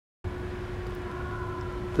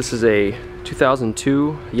This is a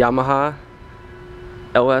 2002 Yamaha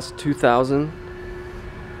LS 2000.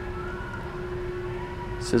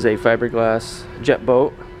 This is a fiberglass jet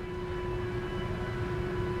boat.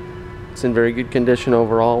 It's in very good condition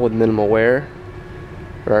overall with minimal wear.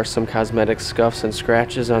 There are some cosmetic scuffs and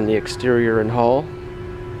scratches on the exterior and hull.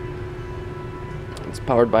 It's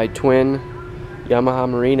powered by twin Yamaha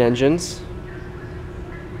Marine engines.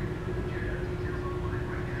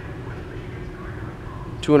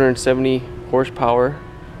 .270 horsepower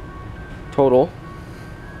total.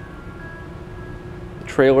 The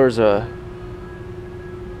trailer is a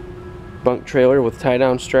bunk trailer with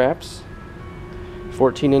tie-down straps,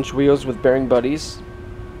 14-inch wheels with bearing buddies,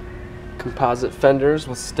 composite fenders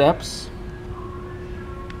with steps,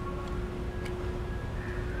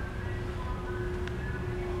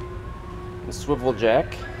 the swivel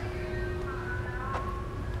jack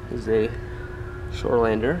is a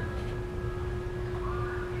Shorelander.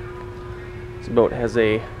 This boat has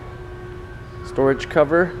a storage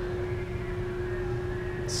cover,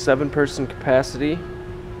 7-person capacity,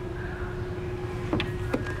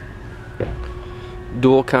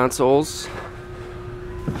 dual consoles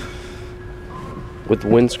with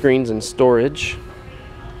windscreens and storage.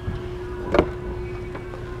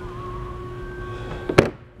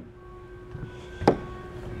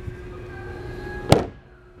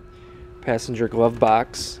 Passenger glove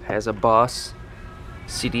box has a Boss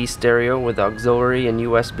CD stereo with auxiliary and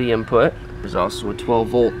USB input. There's also a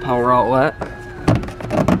 12-volt power outlet.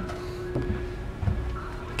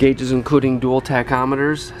 Gauges including dual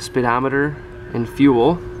tachometers, speedometer, and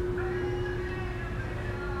fuel.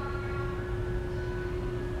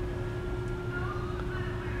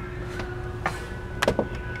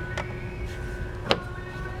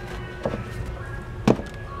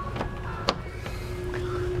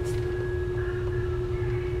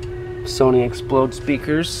 Sony Explode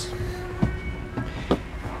speakers.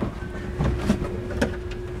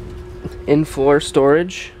 In-floor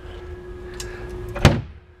storage.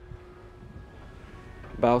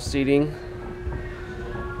 Bow seating.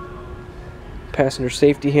 Passenger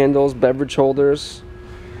safety handles, beverage holders.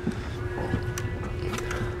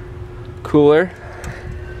 Cooler.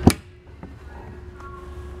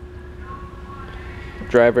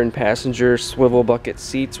 Driver and passenger swivel bucket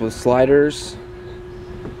seats with sliders.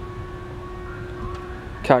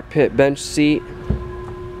 Cockpit bench seat,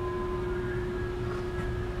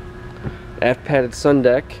 aft padded sun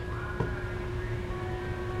deck,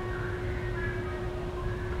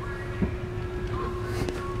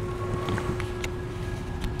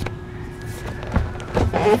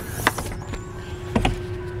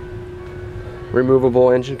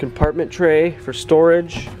 removable engine compartment tray for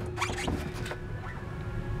storage,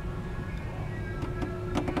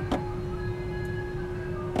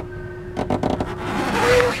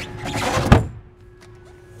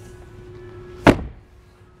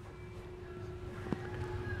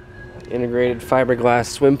 integrated fiberglass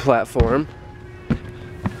swim platform,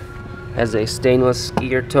 has a stainless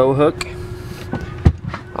skier tow hook,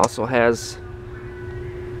 also has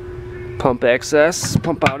pump out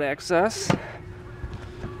access.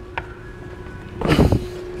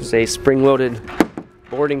 There's a spring-loaded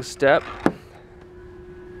boarding step,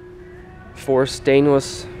 4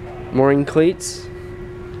 stainless mooring cleats.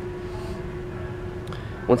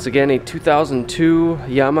 Once again, a 2002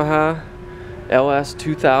 Yamaha LS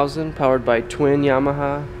 2000 powered by twin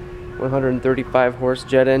Yamaha 135 horse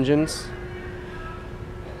jet engines.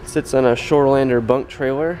 It sits on a Shorelander bunk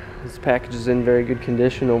trailer. This package is in very good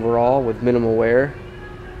condition overall with minimal wear.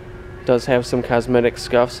 It does have some cosmetic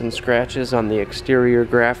scuffs and scratches on the exterior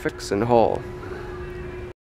graphics and hull.